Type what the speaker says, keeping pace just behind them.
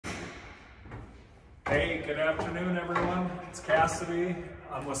Hey, good afternoon everyone. It's Cassidy.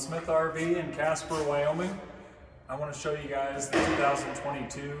 I'm with Smith RV in Casper, Wyoming. I want to show you guys the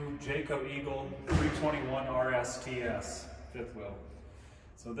 2022 Jayco Eagle 321 RSTS fifth wheel.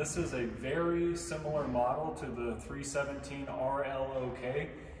 So this is a very similar model to the 317 RLOK.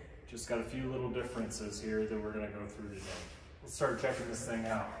 Just got a few little differences here that we're going to go through today. Let's start checking this thing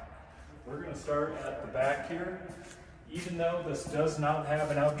out. We're going to start at the back here. Even though this does not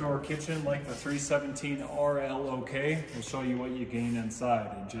have an outdoor kitchen like the 317 RLOK, we'll show you what you gain inside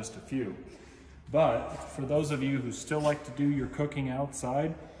in just a few. But for those of you who still like to do your cooking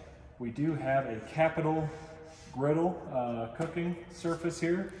outside, we do have a capital griddle cooking surface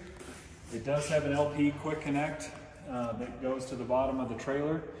here. It does have an LP quick connect that goes to the bottom of the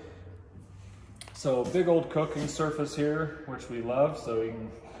trailer. So big old cooking surface here, which we love, so you can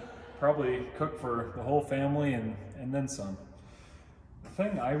probably cook for the whole family and then some. The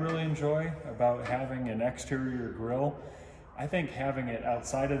thing I really enjoy about having an exterior grill, I think having it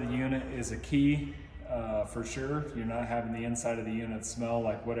outside of the unit is a key for sure. You're not having the inside of the unit smell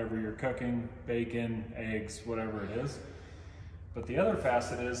like whatever you're cooking, bacon, eggs, whatever it is. But the other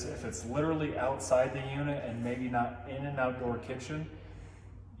facet is if it's literally outside the unit and maybe not in an outdoor kitchen,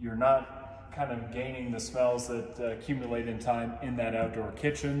 you're not kind of gaining the smells that accumulate in time in that outdoor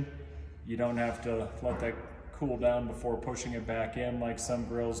kitchen. You don't have to let that cool down before pushing it back in like some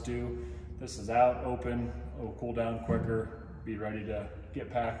grills do. This is out, open, it'll cool down quicker, be ready to get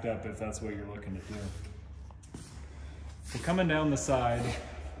packed up if that's what you're looking to do. So coming down the side,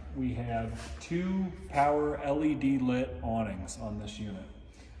 we have two power LED lit awnings on this unit.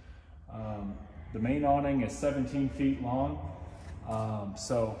 The main awning is 17 feet long,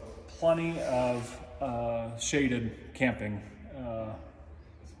 so plenty of shaded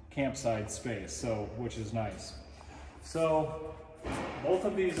campsite space, so which is nice. So both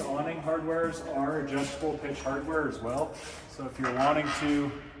of these awning hardwares are adjustable pitch hardware as well. So if you're wanting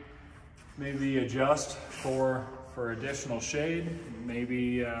to maybe adjust for additional shade,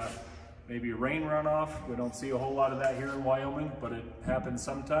 maybe rain runoff, we don't see a whole lot of that here in Wyoming, but it happens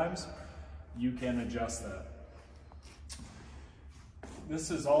sometimes, you can adjust that. This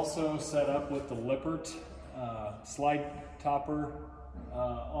is also set up with the Lippert slide topper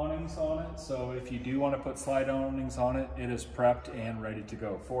awnings on it, so if you do want to put slide awnings on it, it is prepped and ready to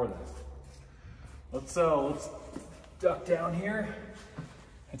go for that. Let's duck down here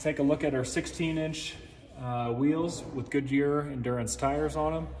and take a look at our 16-inch wheels with Goodyear endurance tires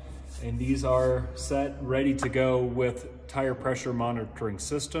on them, and these are set ready to go with tire pressure monitoring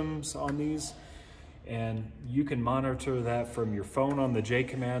systems on these. And you can monitor that from your phone on the J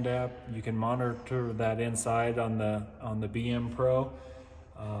Command app. You can monitor that inside on the BM Pro.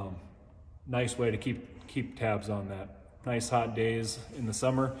 Nice way to keep tabs on that. Nice hot days in the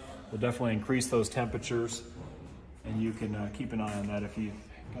summer will definitely increase those temperatures, and you can keep an eye on that if you're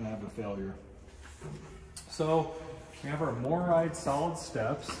gonna have a failure. So we have our MORryde solid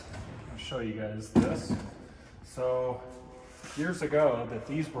steps. I'll show you guys this. So years ago that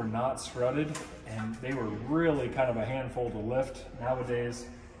these were not strutted and they were really kind of a handful to lift. Nowadays,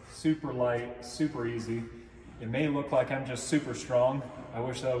 super light, super easy. It may look like I'm just super strong. I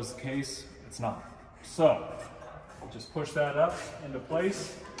wish that was the case. It's not. So just push that up into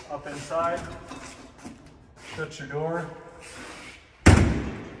place, up inside, shut your door,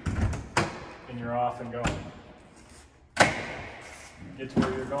 and you're off and going. Get to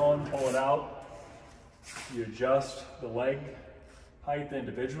where you're going, pull it out. You adjust the leg height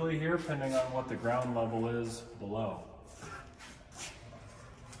individually here, depending on what the ground level is below.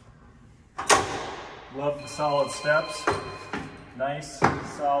 Love the solid steps, nice,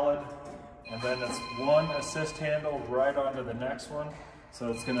 solid, and then it's one assist handle right onto the next one,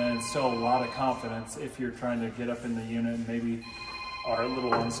 so it's going to instill a lot of confidence if you're trying to get up in the unit and maybe are a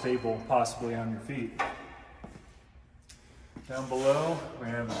little unstable possibly on your feet. Down below we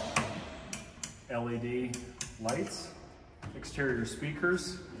have LED lights, exterior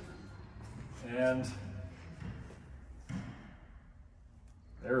speakers, and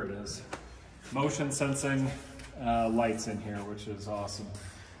there it is. Motion sensing lights in here, which is awesome.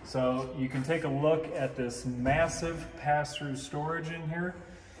 So you can take a look at this massive pass-through storage in here.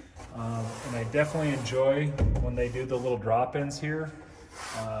 And I definitely enjoy when they do the little drop-ins here.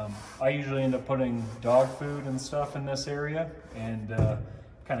 I usually end up putting dog food and stuff in this area, and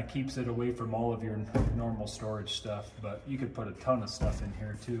kind of keeps it away from all of your normal storage stuff, but you could put a ton of stuff in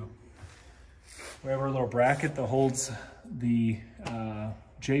here too. We have our little bracket that holds the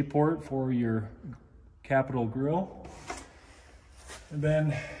J port for your capital grill. And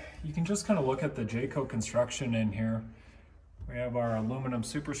then you can just kind of look at the Jayco construction in here. We have our aluminum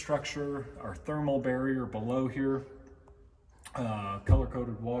superstructure, our thermal barrier below here,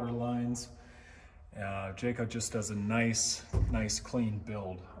 color-coded water lines. Jayco just does a nice clean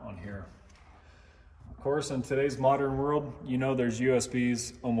build on here. Of course, in today's modern world, you know there's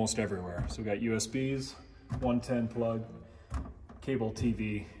USBs almost everywhere. So we got USBs, 110 plug, cable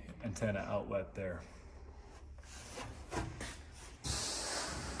TV, antenna outlet there.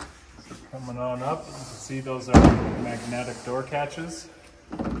 Coming on up, you can see those are magnetic door catches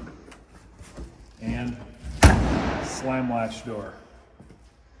and slam latch door.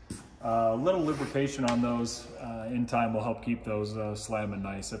 A little lubrication on those in time will help keep those slamming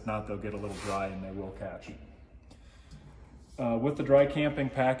nice. If not, they'll get a little dry and they will catch. With the dry camping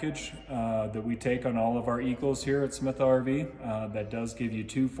package that we take on all of our Eagles here at Smith RV, that does give you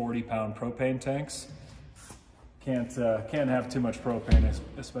two 40-pound propane tanks. Can't have too much propane,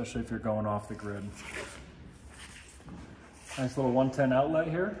 especially if you're going off the grid. Nice little 110 outlet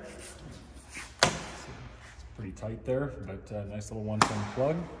here. It's pretty tight there, but nice little 110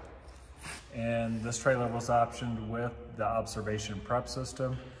 plug. And this trailer was optioned with the observation prep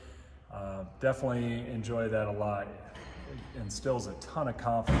system. Definitely enjoy that a lot. It instills a ton of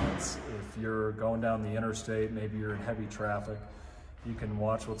confidence if you're going down the interstate, maybe you're in heavy traffic. You can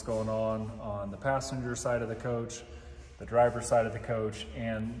watch what's going on the passenger side of the coach, the driver's side of the coach,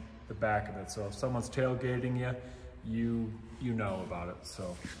 and the back of it. So if someone's tailgating you, you know about it.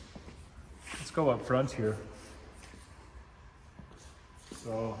 So let's go up front here.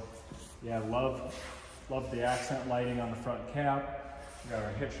 So yeah, love the accent lighting on the front cap. We got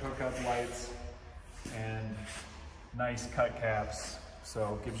our hitch hookup lights and nice cut caps.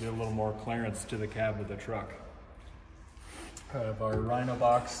 So it gives you a little more clearance to the cab of the truck. Have our Rhino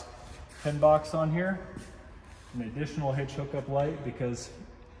box pin box on here, an additional hitch hookup light because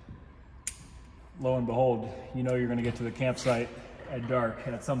lo and behold, you know you're going to get to the campsite at dark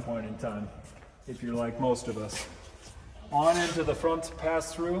at some point in time if you're like most of us. On into the front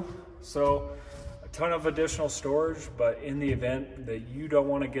pass through, so a ton of additional storage, but in the event that you don't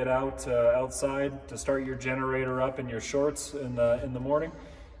want to get outside to start your generator up in your shorts in the morning,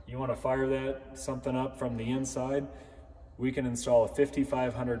 you want to fire something up from the inside, we can install a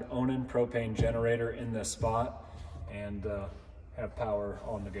 5500 Onan propane generator in this spot and have power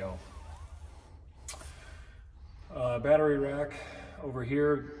on the go. Battery rack over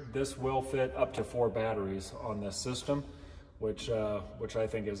here. This will fit up to 4 batteries on this system, which I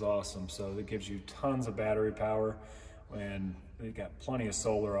think is awesome. So it gives you tons of battery power, and you got plenty of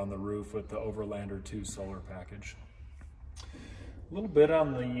solar on the roof with the Overlander 2 solar package. A little bit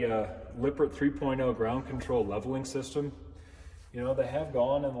on the Lippert 3.0 ground control leveling system. You know, they have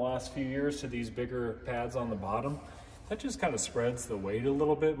gone in the last few years to these bigger pads on the bottom. That just kind of spreads the weight a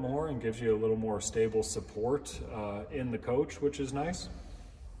little bit more and gives you a little more stable support in the coach, which is nice.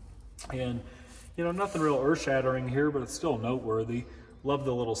 And, you know, nothing real earth-shattering here, but it's still noteworthy. Love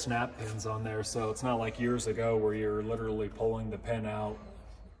the little snap pins on there, so it's not like years ago where you're literally pulling the pin out,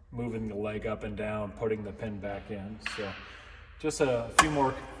 moving the leg up and down, putting the pin back in. So just a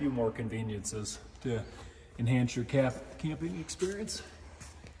few more conveniences to enhance your camping experience.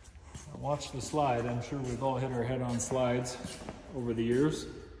 Watch the slide. I'm sure we've all hit our head on slides over the years.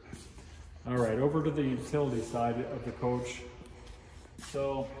 All right, over to the utility side of the coach.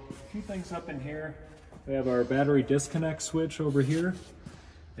 So a few things up in here. We have our battery disconnect switch over here,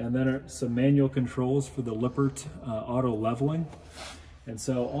 and then some manual controls for the Lippert auto leveling. And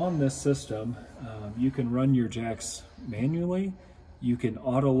so on this system, you can run your jacks manually. You can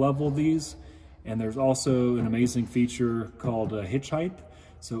auto level these. And there's also an amazing feature called hitch height.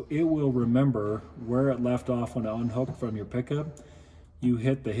 So it will remember where it left off when it unhooked from your pickup. You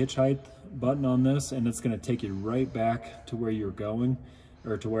hit the hitch height button on this and it's gonna take you right back to where you're going,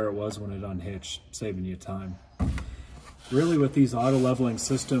 or to where it was when it unhitched, saving you time. Really with these auto leveling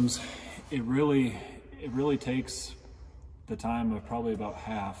systems, it really takes the time of probably about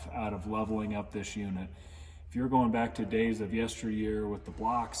half out of leveling up this unit. If you're going back to days of yesteryear with the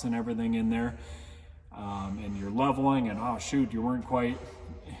blocks and everything in there, and you're leveling and oh shoot, you weren't quite,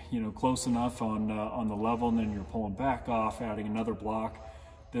 you know, close enough on the level, and then you're pulling back off, adding another block,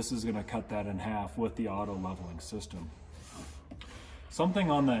 this is going to cut that in half with the auto leveling system. Something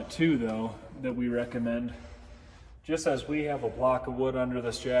on that too though that we recommend, just as we have a block of wood under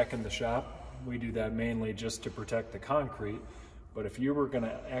this jack in the shop, we do that mainly just to protect the concrete. But if you were going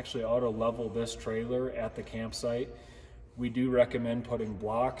to actually auto level this trailer at the campsite, we do recommend putting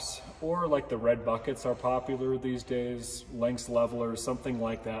blocks, or like the red buckets are popular these days, lengths levelers, something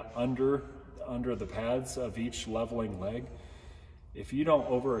like that under the pads of each leveling leg. If you don't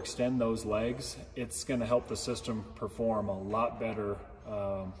overextend those legs, it's going to help the system perform a lot better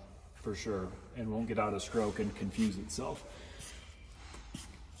for sure, and won't get out of stroke and confuse itself.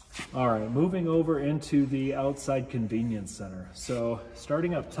 All right, moving over into the outside convenience center. So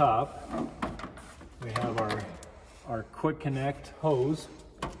starting up top, we have our quick connect hose.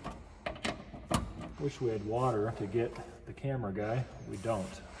 Wish we had water to get the camera guy. We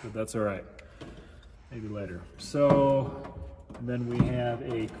don't, but that's all right. Maybe later. So then we have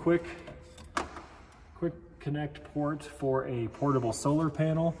a quick connect port for a portable solar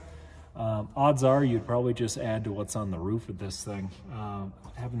panel. Odds are you'd probably just add to what's on the roof of this thing.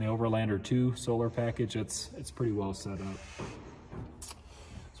 Having the Overlander 2 solar package, it's pretty well set up.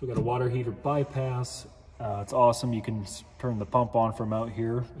 So we got a water heater bypass. It's awesome. You can turn the pump on from out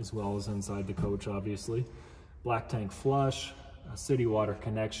here as well as inside the coach, obviously. Black tank flush, a city water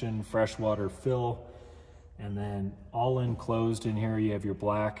connection, freshwater fill, and then all enclosed in here you have your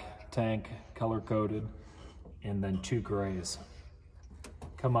black tank color coded, and then 2 grays.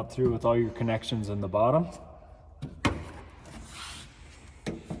 Come up through with all your connections in the bottom.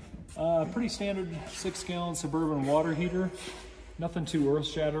 Pretty standard 6-gallon Suburban water heater. Nothing too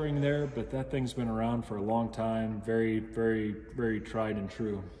earth-shattering there, but that thing's been around for a long time. Very, very, very tried and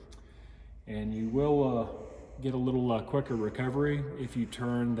true. And you will get a little quicker recovery if you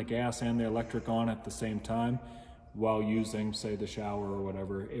turn the gas and the electric on at the same time while using, say, the shower or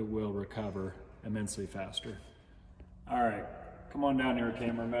whatever. It will recover immensely faster. All right, come on down here,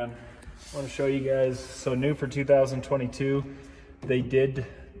 cameraman. I want to show you guys, so new for 2022, they did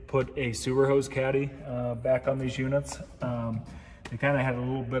put a sewer hose caddy back on these units. They kind of had a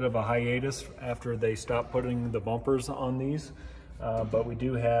little bit of a hiatus after they stopped putting the bumpers on these, but we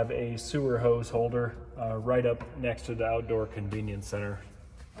do have a sewer hose holder right up next to the outdoor convenience center.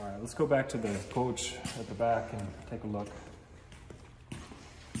 All right, let's go back to the coach at the back and take a look.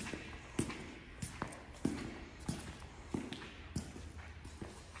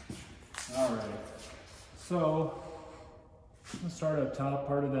 All right, so let's start up top.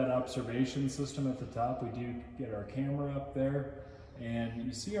 Part of that observation system at the top, we do get our camera up there, and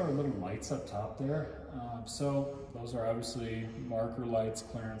you see our little lights up top there. So those are obviously marker lights,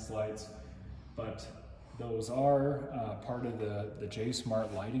 clearance lights, but those are part of the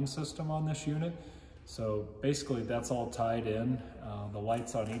J-Smart lighting system on this unit. So basically that's all tied in. The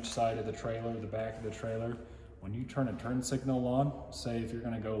lights on each side of the trailer, the back of the trailer, when you turn a turn signal on, say if you're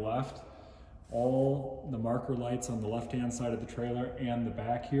gonna go left, all the marker lights on the left-hand side of the trailer and the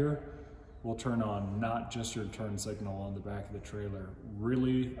back here will turn on, not just your turn signal on the back of the trailer,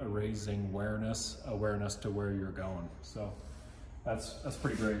 really raising awareness to where you're going. So that's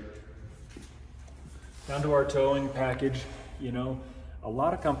pretty great. Down to our towing package. You know, a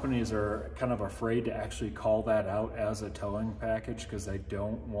lot of companies are kind of afraid to actually call that out as a towing package because they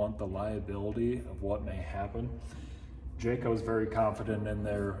don't want the liability of what may happen. Jayco is very confident in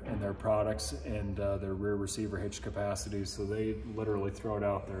their products and their rear receiver hitch capacity, so they literally throw it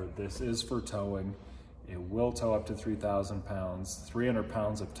out there. This is for towing. It will tow up to 3,000 pounds, 300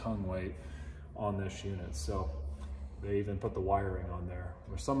 pounds of tongue weight on this unit. So they even put the wiring on there.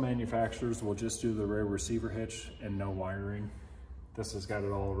 Where some manufacturers will just do the rear receiver hitch and no wiring. This has got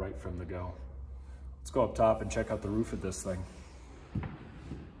it all right from the go. Let's go up top and check out the roof of this thing.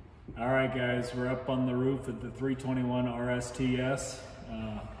 All right, guys, we're up on the roof of the 321 RSTS,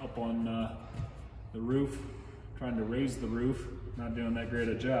 up on the roof, trying to raise the roof. Not doing that great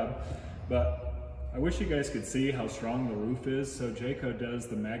a job, but I wish you guys could see how strong the roof is. So Jayco does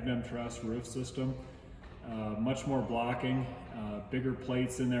the Magnum Truss roof system, much more blocking, bigger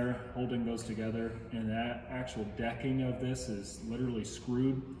plates in there holding those together, and that actual decking of this is literally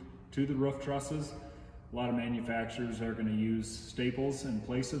screwed to the roof trusses. A lot of manufacturers are going to use staples in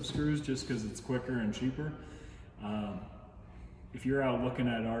place of screws just because it's quicker and cheaper. If you're out looking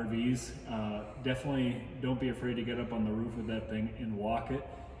at RVs, definitely don't be afraid to get up on the roof of that thing and walk it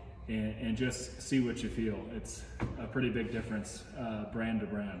and just see what you feel. It's a pretty big difference brand to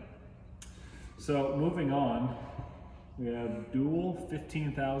brand. So moving on, we have dual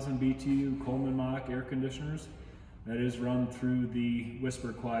 15,000 BTU Coleman Mach air conditioners. That is run through the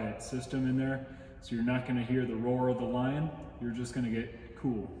Whisper Quiet system in there. So you're not going to hear the roar of the lion, you're just going to get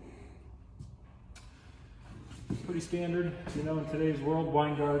cool. Pretty standard, you know, in today's world.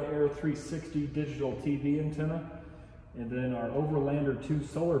 Winegard Air 360 digital TV antenna, and then our Overlander 2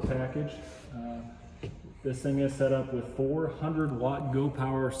 solar package. This thing is set up with 400 watt Go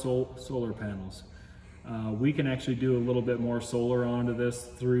Power solar panels. We can actually do a little bit more solar onto this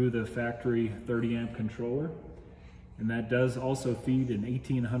through the factory 30 amp controller. And that does also feed an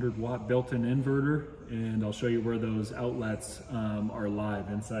 1800 watt built-in inverter, and I'll show you where those outlets are live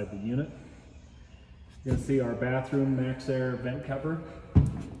inside the unit. You can see our bathroom max air vent cover.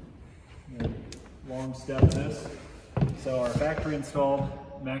 Long step this. So our factory installed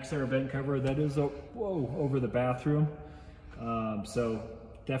max air vent cover, that is over the bathroom. So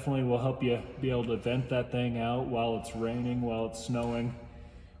definitely will help you be able to vent that thing out while it's raining, while it's snowing,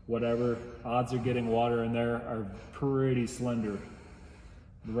 whatever. Odds of getting water in there are pretty slender.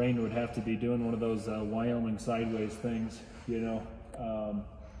 The rain would have to be doing one of those Wyoming sideways things, you know,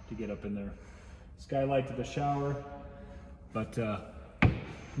 to get up in there. Skylight to the shower. But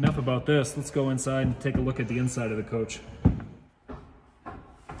enough about this. Let's go inside and take a look at the inside of the coach.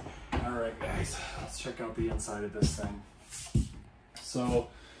 All right, guys, let's check out the inside of this thing. So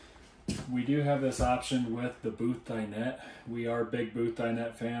we do have this option with the booth dinette. We are big booth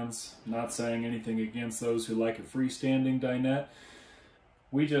dinette fans. Not saying anything against those who like a freestanding dinette.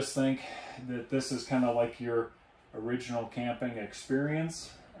 We just think that this is kind of like your original camping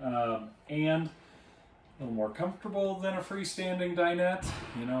experience, and a little more comfortable than a freestanding dinette.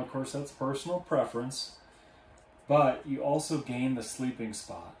 You know, of course, that's personal preference, but you also gain the sleeping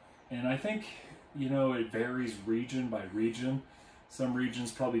spot. And I think, you know, it varies region by region. Some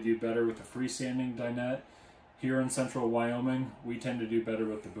regions probably do better with the freestanding dinette. Here in central Wyoming, we tend to do better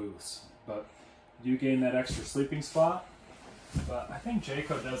with the booths, but you gain that extra sleeping spot. But I think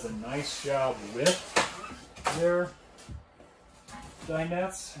Jayco does a nice job with their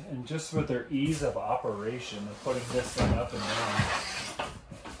dinettes and just with their ease of operation of putting this thing up and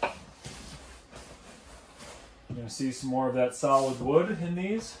down. You're going to see some more of that solid wood in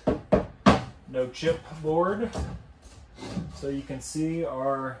these. No chipboard. So you can see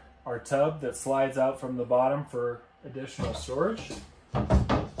our tub that slides out from the bottom for additional storage.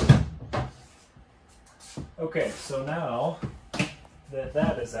 Okay, so now that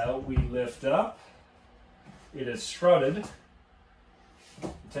that is out, we lift up. It is strutted.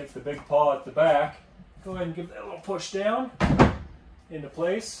 Take the big paw at the back. Go ahead and give that a little push down into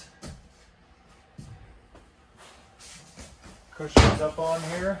place. Cushions up on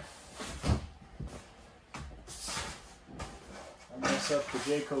here. I mess up the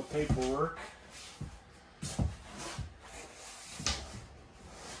Jayco paperwork.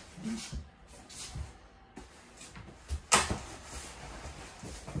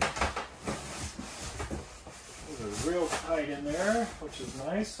 Those are real tight in there, which is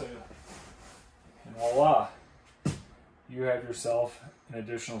nice. So, and voila, you have yourself an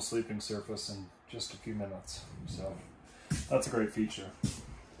additional sleeping surface in just a few minutes. So that's a great feature.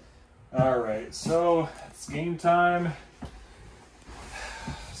 All right, so it's game time.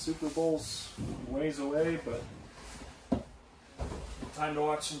 Super Bowl's ways away, but time to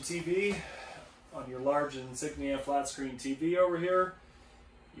watch some TV on your large Insignia flat screen TV over here.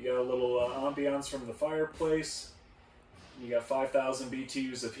 You got a little ambiance from the fireplace. You got 5,000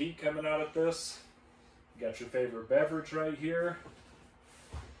 BTUs of heat coming out of this. You got your favorite beverage right here.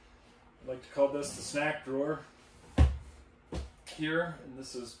 I like to call this the snack drawer here, and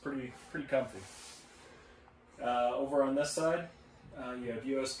this is pretty comfy. Over on this side, you have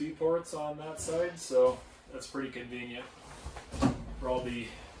USB ports on that side, so that's pretty convenient for all the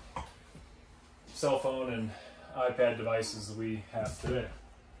cell phone and iPad devices that we have today.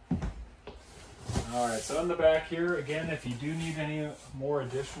 All right, so in the back here, again, if you do need any more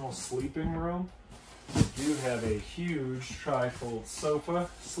additional sleeping room, you do have a huge tri-fold sofa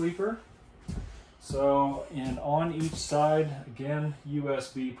sleeper. So, and on each side, again,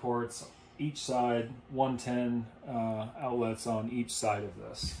 USB ports, each side, 110 outlets on each side of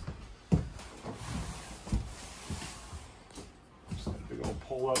this. Just got a big old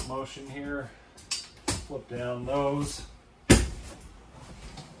pull-up motion here. Flip down those.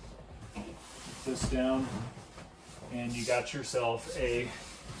 This down, and you got yourself a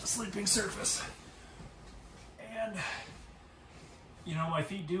sleeping surface. And you know, my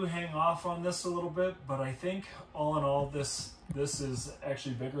feet do hang off on this a little bit, but I think all in all, this is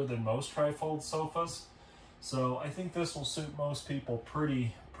actually bigger than most trifold sofas, so I think this will suit most people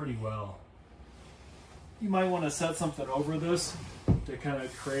pretty well. You might want to set something over this to kind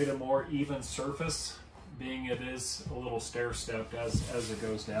of create a more even surface, being it is a little stair-stepped as it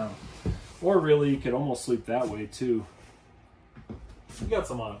goes down. Or really, you could almost sleep that way too. You got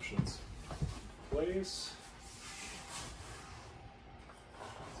some options. Place.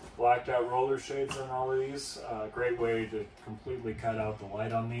 Blacked out roller shades on all of these. Great way to completely cut out the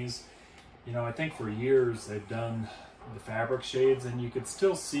light on these. You know, I think for years they've done the fabric shades and you could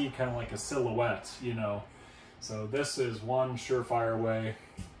still see kind of like a silhouette, you know. So this is one surefire way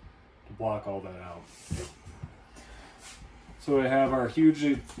to block all that out. So we have our huge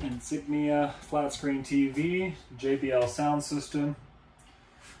insignia flat screen TV, JBL sound system,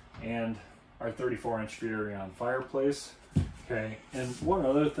 and our 34-inch Furrion fireplace. Okay, and one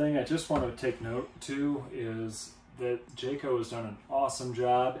other thing I just want to take note to is that Jayco has done an awesome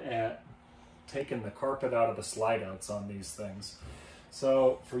job at taking the carpet out of the slide outs on these things.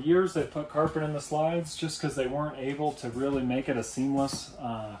 So for years they put carpet in the slides just because they weren't able to really make it a seamless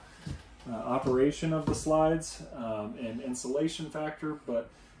operation of the slides and insulation factor, but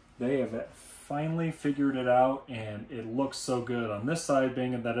they have finally figured it out, and it looks so good. On this side,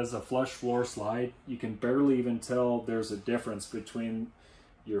 being that is a flush floor slide, you can barely even tell there's a difference between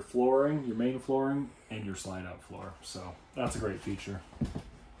your flooring, your main flooring, and your slide out floor. So that's a great feature.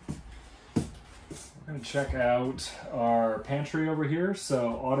 We're going to check out our pantry over here.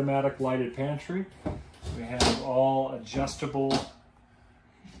 So automatic lighted pantry. We have all adjustable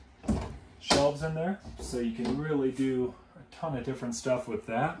shelves in there, so you can really do a ton of different stuff with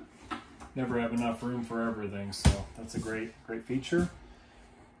that. Never have enough room for everything, so that's a great feature.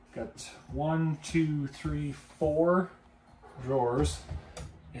 Got 1, 2, 3, 4 drawers,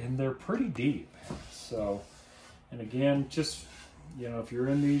 and they're pretty deep. So, and again, just, you know, if you're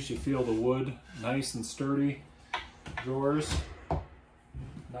in these, you feel the wood, nice and sturdy drawers,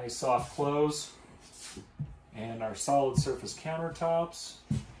 nice soft close, and our solid surface countertops.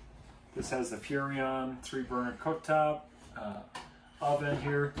 This has the Furrion 3-burner cooktop, oven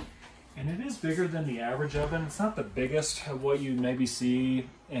here. And it is bigger than the average oven. It's not the biggest of what you maybe see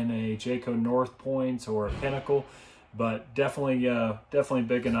in a Jayco North Point or a Pinnacle, but definitely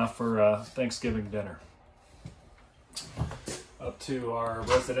big enough for Thanksgiving dinner. Up to our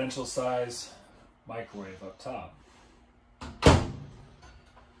residential size microwave up top.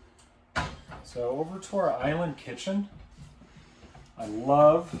 So over to our island kitchen. I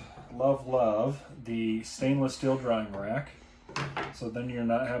love the stainless steel drying rack. So then you're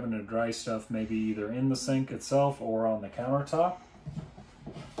not having to dry stuff maybe either in the sink itself or on the countertop.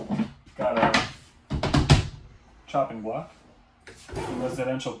 Got a chopping block,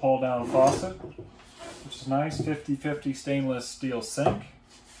 residential pull down faucet, which is nice, 50/50 stainless steel sink.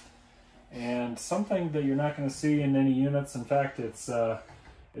 And something that you're not going to see in any units, in fact it's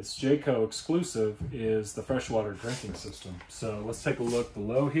Jayco exclusive, is the freshwater drinking system. So let's take a look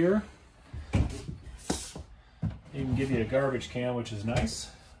below here. Even give you a garbage can, which is nice.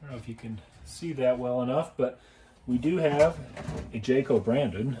 I don't know if you can see that well enough, but we do have a Jayco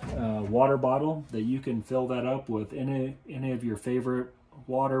branded water bottle that you can fill that up with any of your favorite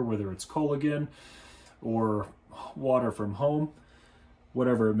water, whether it's Culligan or water from home,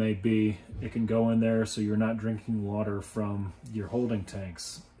 whatever it may be. It can go in there, so you're not drinking water from your holding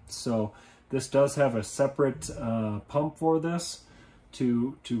tanks. So this does have a separate pump for this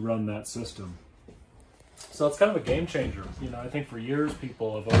to run that system. So it's kind of a game changer. You know, I think for years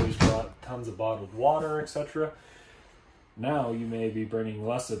people have always brought tons of bottled water, etc. Now you may be bringing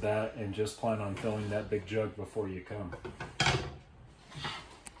less of that and just plan on filling that big jug before you come.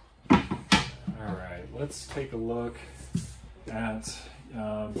 All right, let's take a look at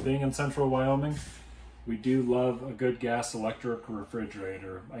being in central Wyoming. We do love a good gas electric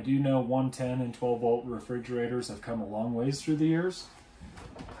refrigerator. I do know 110 and 12 volt refrigerators have come a long ways through the years.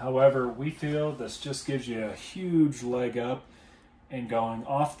 However, we feel this just gives you a huge leg up in going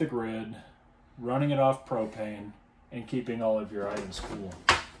off the grid, running it off propane, and keeping all of your items cool.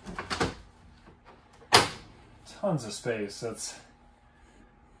 Tons of space. That's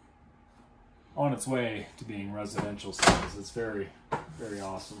on its way to being residential size. It's very, very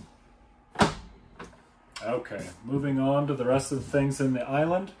awesome. Okay, moving on to the rest of the things in the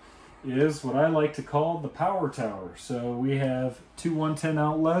island is what I like to call the power tower. So we have two 110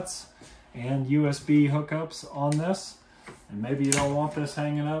 outlets and USB hookups on this. And maybe you don't want this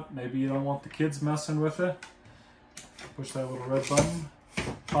hanging up. Maybe you don't want the kids messing with it. Push that little red button,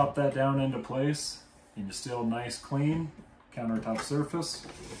 pop that down into place, and you're still nice, clean countertop surface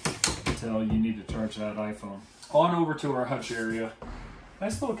until you need to charge that iPhone. On over to our hutch area.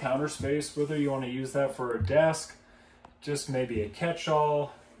 Nice little counter space, whether you want to use that for a desk, just maybe a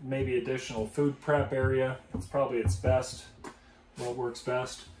catch-all, maybe additional food prep area. It's probably its best, what works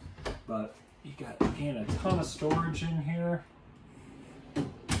best. But you got, again, a ton of storage in here.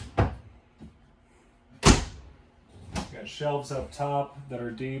 Got shelves up top that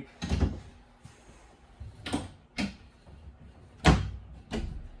are deep.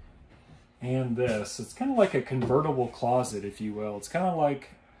 And this, it's kind of like a convertible closet, if you will. It's kind of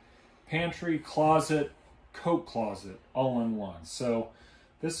like pantry, closet, coat closet, all in one. So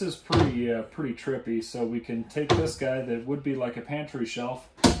this is pretty trippy. So we can take this guy that would be like a pantry shelf,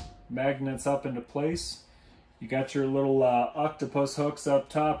 magnets up into place, You got your little octopus hooks up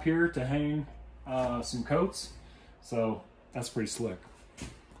top here to hang some coats. So that's pretty slick.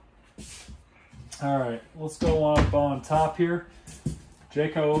 All right, let's go up on top here.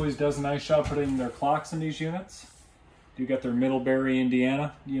 Jayco always does a nice job putting their clocks in these units. You got their Middlebury,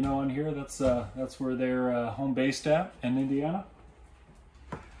 Indiana, on here. That's where they're home based at in Indiana.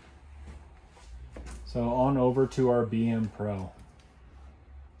 So on over to our BM Pro.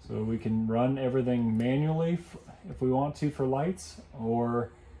 So we can run everything manually if we want to for lights, or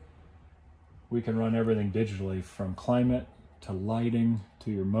we can run everything digitally from climate to lighting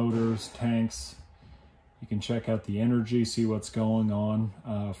to your motors, tanks. You can check out the energy, see what's going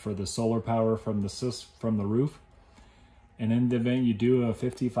on for the solar power from the roof. And in the event you do a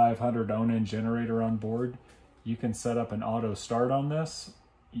 5500 own-in generator on board, you can set up an auto start on this.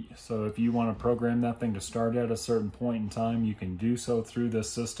 So if you want to program that thing to start at a certain point in time, you can do so through this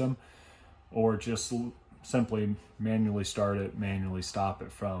system, or just simply manually start it, manually stop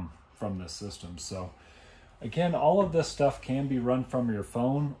it from this system. So again, all of this stuff can be run from your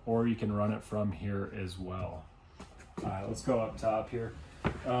phone, or you can run it from here as well. All right, let's go up top here.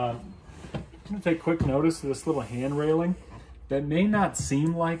 I'm going to take quick notice of this little hand railing. That may not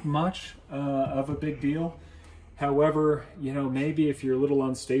seem like much of a big deal. However, maybe if you're a little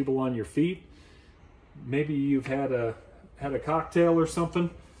unstable on your feet, maybe you've had a cocktail or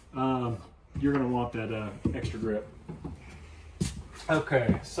something, you're going to want that extra grip.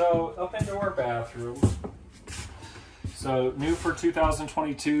 Okay, so up into our bathroom. So new for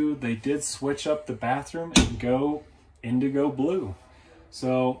 2022, they did switch up the bathroom and go indigo blue.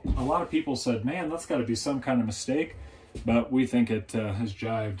 So a lot of people said, man, that's got to be some kind of mistake, but we think it has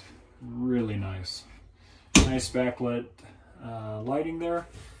jived really nice. Nice backlit lighting there.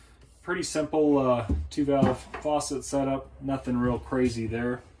 Pretty simple 2-valve faucet setup, nothing real crazy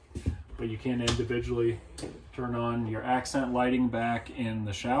there, but you can individually turn on your accent lighting back in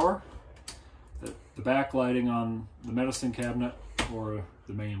the shower, the back lighting on the medicine cabinet, or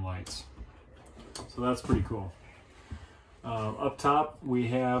the main lights. So that's pretty cool. Up top we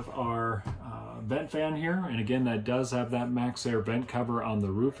have our vent fan here, and again that does have that max air vent cover on the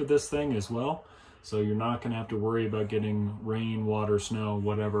roof of this thing as well, so you're not going to have to worry about getting rain, water, snow,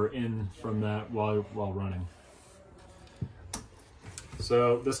 whatever in from that while running.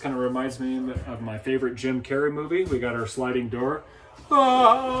 So this kind of reminds me of my favorite Jim Carrey movie. We got our sliding door.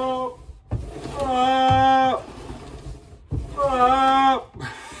 Oh! Oh! Oh!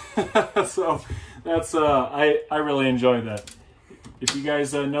 So that's I really enjoy that. If you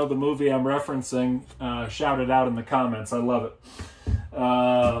guys know the movie I'm referencing, shout it out in the comments. I love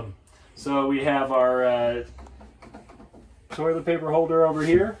it. So we have our toilet paper holder over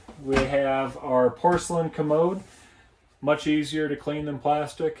here. We have our porcelain commode. Much easier to clean than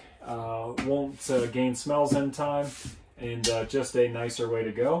plastic. Won't gain smells in time, and just a nicer way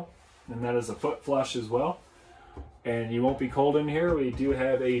to go. And that is a foot flush as well. And you won't be cold in here. We do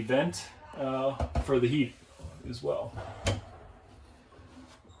have a vent for the heat as well.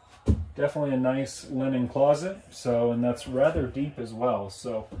 Definitely a nice linen closet. So, and that's rather deep as well.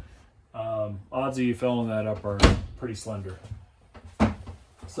 So odds of you filling that up are pretty slender.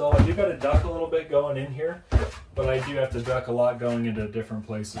 So I do got to duck a little bit going in here, but I do have to duck a lot going into different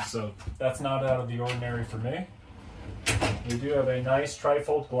places. So that's not out of the ordinary for me. We do have a nice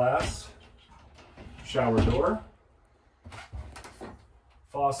trifold glass shower door.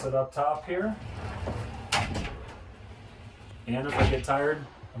 Faucet up top here. And if I get tired,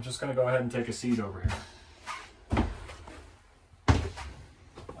 I'm just going to go ahead and take a seat over here.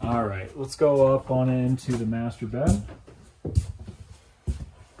 All right, let's go up on into the master bed.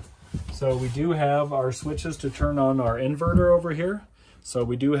 So we do have our switches to turn on our inverter over here. So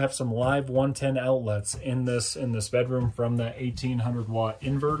we do have some live 110 outlets in this bedroom from that 1800 watt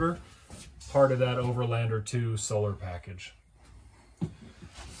inverter, part of that Overlander 2 solar package.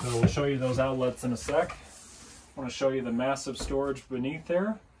 So we'll show you those outlets in a sec. I want to show you the massive storage beneath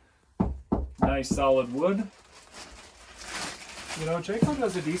there. Nice solid wood. Jayco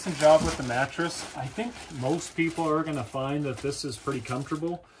does a decent job with the mattress. I think most people are going to find that this is pretty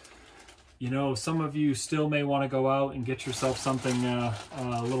comfortable. Some of you still may want to go out and get yourself something a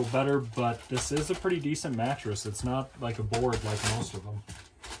little better, but this is a pretty decent mattress. It's not like a board like most of them.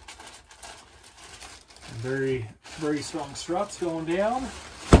 Very, very strong struts going down.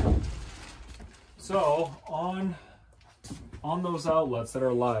 So on those outlets that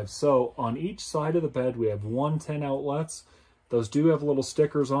are live, so on each side of the bed we have 110 outlets. Those do have little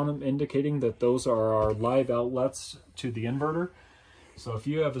stickers on them indicating that those are our live outlets to the inverter. So if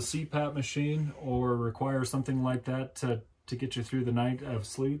you have a CPAP machine or require something like that to get you through the night of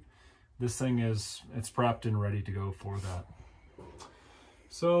sleep, this thing it's prepped and ready to go for that.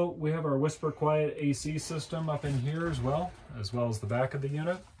 So we have our Whisper Quiet AC system up in here as well as the back of the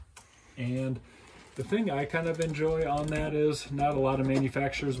unit. And the thing I kind of enjoy on that is not a lot of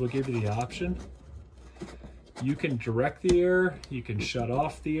manufacturers will give you the option. You can direct the air, you can shut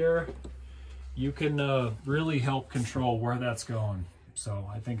off the air, you can really help control where that's going. So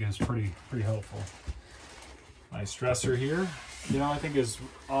I think it's pretty helpful. My stressor here, you know, I think is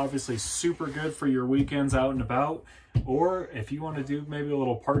obviously super good for your weekends out and about, or if you want to do maybe a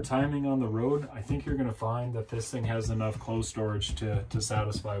little part-timing on the road, I think you're going to find that this thing has enough clothes storage to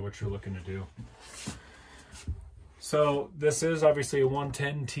satisfy what you're looking to do. So this is obviously a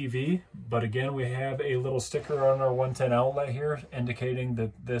 110 TV, but again, we have a little sticker on our 110 outlet here indicating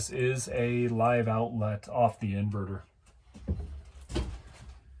that this is a live outlet off the inverter.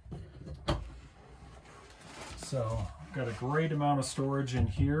 So got a great amount of storage in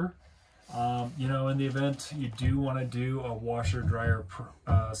here. You know, in the event you do want to do a washer dryer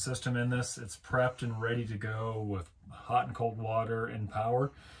system in this, it's prepped and ready to go with hot and cold water and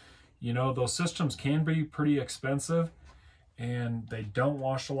power. You know, those systems can be pretty expensive and they don't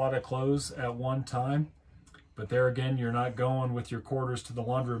wash a lot of clothes at one time. But there again, you're not going with your quarters to the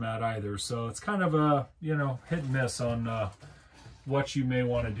laundromat either. So it's kind of a, you know, hit and miss on what you may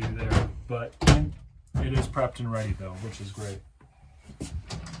want to do there. But it is prepped and ready though, which is great.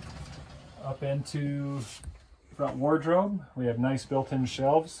 Up into front wardrobe, we have nice built-in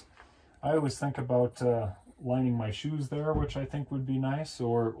shelves. I always think about lining my shoes there, which I think would be nice,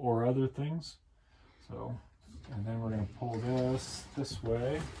 or other things. So, and then we're going to pull this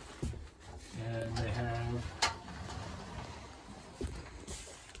way, and they have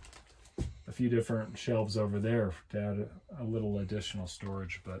a few different shelves over there to add a little additional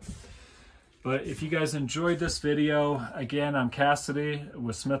storage. But if you guys enjoyed this video, again, I'm Cassidy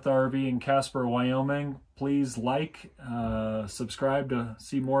with Smith RV in Casper, Wyoming. Please like, subscribe to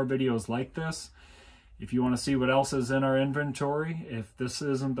see more videos like this. If you want to see what else is in our inventory, if this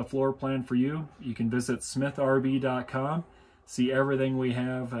isn't the floor plan for you, you can visit smithrv.com, see everything we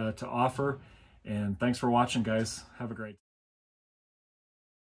have to offer. And thanks for watching, guys. Have a great day.